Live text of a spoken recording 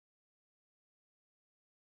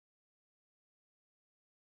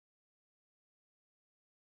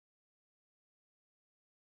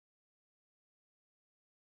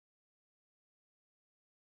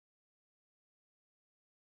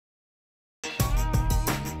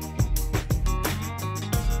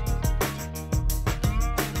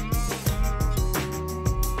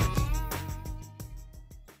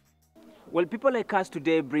Well, people like us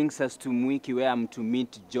today brings us to Mwiki, where I'm to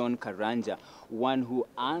meet John Karanja, one who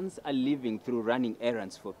earns a living through running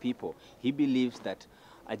errands for people. He believes that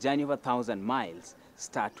a journey of 1,000 miles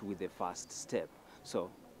starts with the first step. So,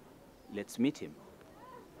 let's meet him.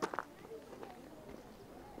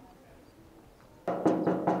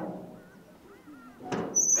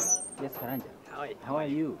 Yes, Karanja. Hi. How are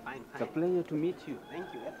you? Fine, It's a fine. pleasure to meet you. Thank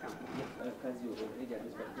you, welcome. Kazi, you're already at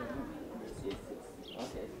this particular moment? Yes.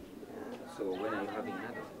 Okay. So when are you having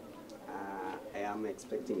another? I am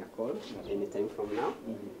expecting a call anytime from now.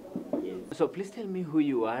 Yes. So please tell me who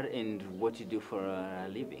you are and what you do for a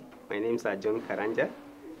living. My name is John Karanja,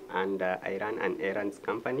 and I run an errands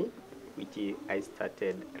company, which I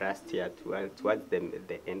started last year, towards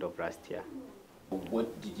the end of last year.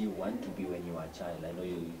 What did you want to be when you were a child? I know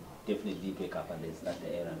you definitely did wake up and start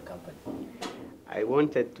the errand company. I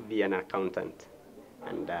wanted to be an accountant,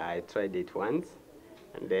 and I tried it once,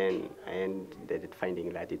 and then I ended up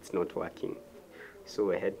finding that it's not working.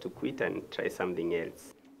 So I had to quit and try something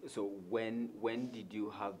else. So when did you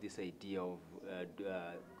have this idea of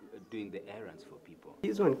doing the errands for people?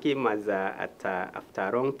 This one came as after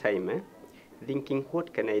a long time, thinking,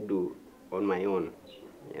 what can I do on my own?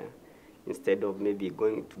 Yeah, instead of maybe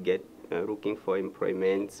going to get looking for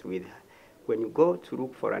employments with. When you go to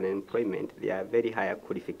look for an employment, there are very high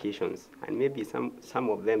qualifications, and maybe some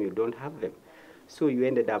of them you don't have them. So you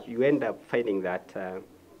end up finding that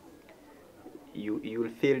you will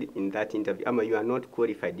fail in that interview. You are not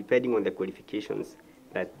qualified, depending on the qualifications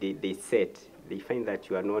that they set. They find that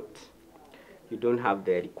you don't have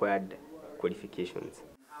the required qualifications.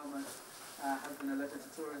 How much has been allotted to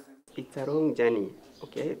tourism? It's a long journey.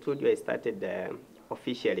 Okay, I told you I started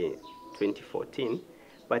officially 2014,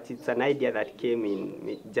 but it's an idea that came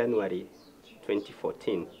in January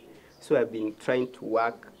 2014. So I've been trying to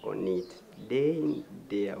work on it day in,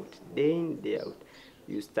 day out, day in, day out.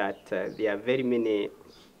 You start, there are very many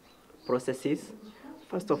processes.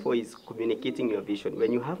 First of all is communicating your vision.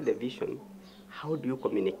 When you have the vision, how do you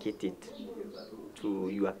communicate it to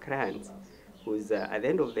your clients? Because at the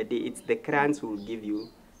end of the day, it's the clients who will give you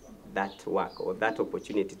that work or that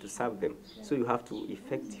opportunity to serve them. So you have to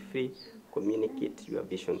effectively communicate your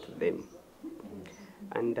vision to them.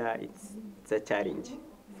 And it's a challenge.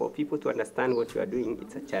 For people to understand what you are doing,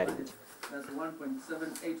 it's a challenge. That's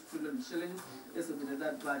 1.78 trillion shillings. This will be the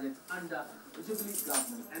third budget under the Jubilee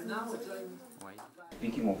government. And now we're joined.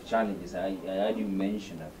 Speaking of challenges, I heard you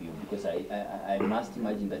mention a few, because I must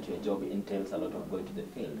imagine that your job entails a lot of going to the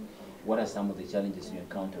field. What are some of the challenges you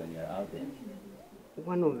encounter when you're out there?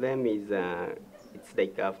 One of them is, it's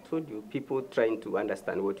like I've told you, people trying to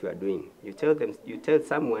understand what you are doing. You tell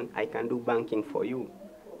someone, I can do banking for you.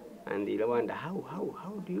 And they wonder,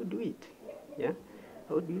 how do you do it? Yeah?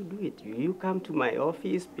 How do you do it? You come to my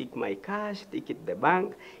office, pick my cash, take it to the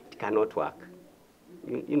bank. It cannot work.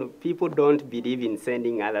 You know, people don't believe in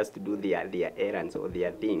sending others to do their errands or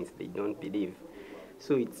their things. They don't believe.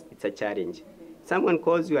 So it's a challenge. Someone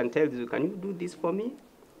calls you and tells you, can you do this for me?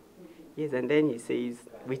 Yes, and then he says,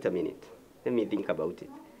 wait a minute, let me think about it.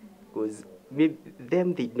 Because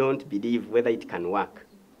them, they don't believe whether it can work.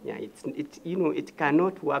 Yeah, it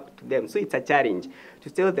cannot work to them. So it's a challenge to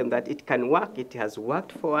tell them that it can work. It has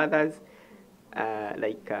worked for others,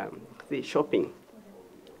 say shopping.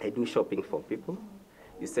 I do shopping for people.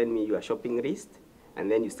 You send me your shopping list, and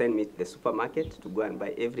then you send me to the supermarket to go and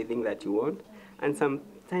buy everything that you want. And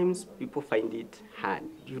sometimes people find it hard.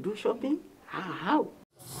 You do shopping? How?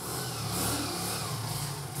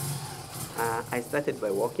 I started by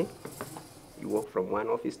walking. You walk from one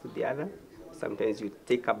office to the other. Sometimes you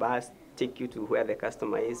take a bus, take you to where the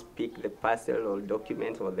customer is, pick the parcel or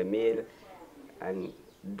document or the mail, and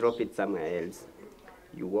drop it somewhere else.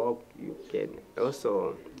 You walk, you can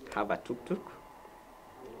also have a tuk-tuk,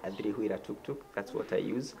 a three-wheeler tuk-tuk. That's what I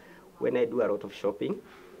use. When I do a lot of shopping,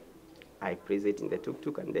 I place it in the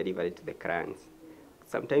tuk-tuk and deliver it to the clients.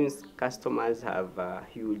 Sometimes customers have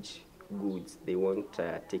huge goods they want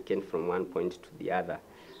taken from one point to the other.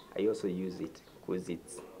 I also use it because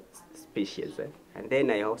it's spacious. And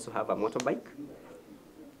then I also have a motorbike.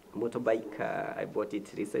 I bought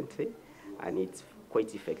it recently, and it's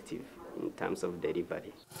quite effective in terms of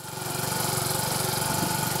delivery.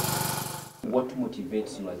 What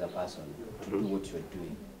motivates you as a person to do what you're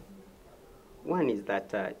doing? One is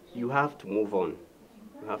that you have to move on.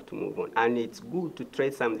 You have to move on. And it's good to try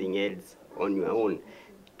something else on your own.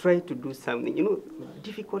 Try to do something. You know,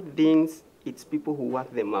 difficult things, it's people who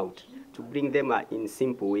work them out to bring them in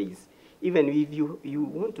simple ways. Even if you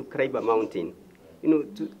want to climb a mountain, you know,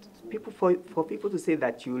 for people to say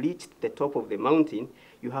that you reached the top of the mountain,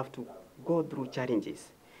 you have to go through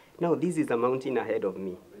challenges. Now this is a mountain ahead of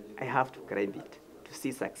me. I have to climb it to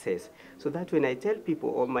see success. So that when I tell people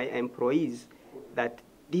or my employees that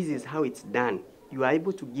this is how it's done, you are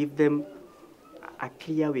able to give them a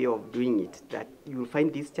clear way of doing it, that you will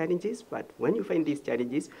find these challenges, but when you find these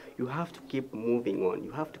challenges, you have to keep moving on.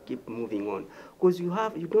 You have to keep moving on, because you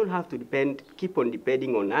don't have to keep on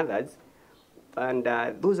depending on others, and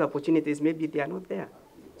those opportunities, maybe they are not there.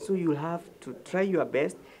 So you have to try your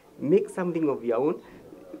best, make something of your own,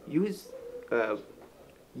 use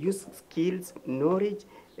skills, knowledge,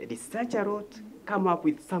 research a lot, come up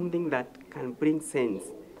with something that can bring sense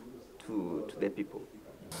to the people.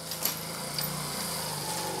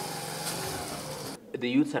 The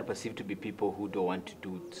youths are perceived to be people who don't want to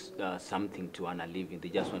do something to earn a living. They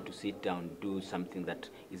just want to sit down, do something that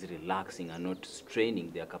is relaxing and not straining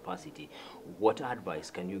their capacity. What advice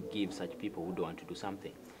can you give such people who don't want to do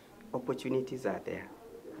something? Opportunities are there.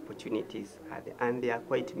 Opportunities are there, and there are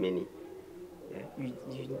quite many. Yeah?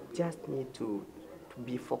 You just need to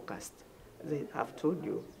be focused. As I've told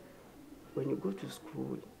you, when you go to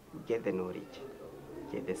school, you get the knowledge,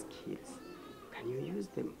 get the skills. Can you use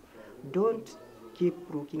them? Don't keep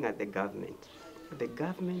looking at the government. The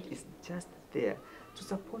government is just there to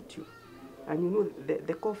support you. And you know,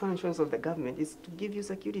 the core functions of the government is to give you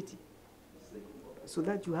security, so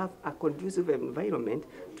that you have a conducive environment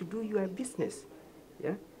to do your business.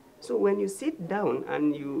 Yeah? So when you sit down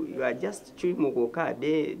and you are just chewing mogoka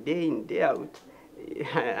day in, day out,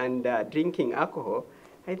 and drinking alcohol,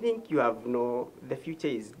 I think the future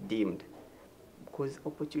is dimmed, because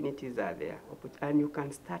opportunities are there, and you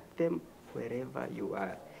can start them wherever you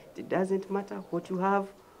are. It doesn't matter what you have,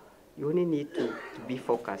 you only need to be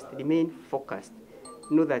focused, remain focused.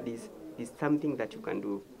 Know that this is something that you can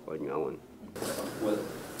do on your own. Well,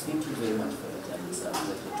 thank you very much for your time. It's a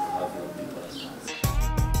pleasure to have you on People Like Us.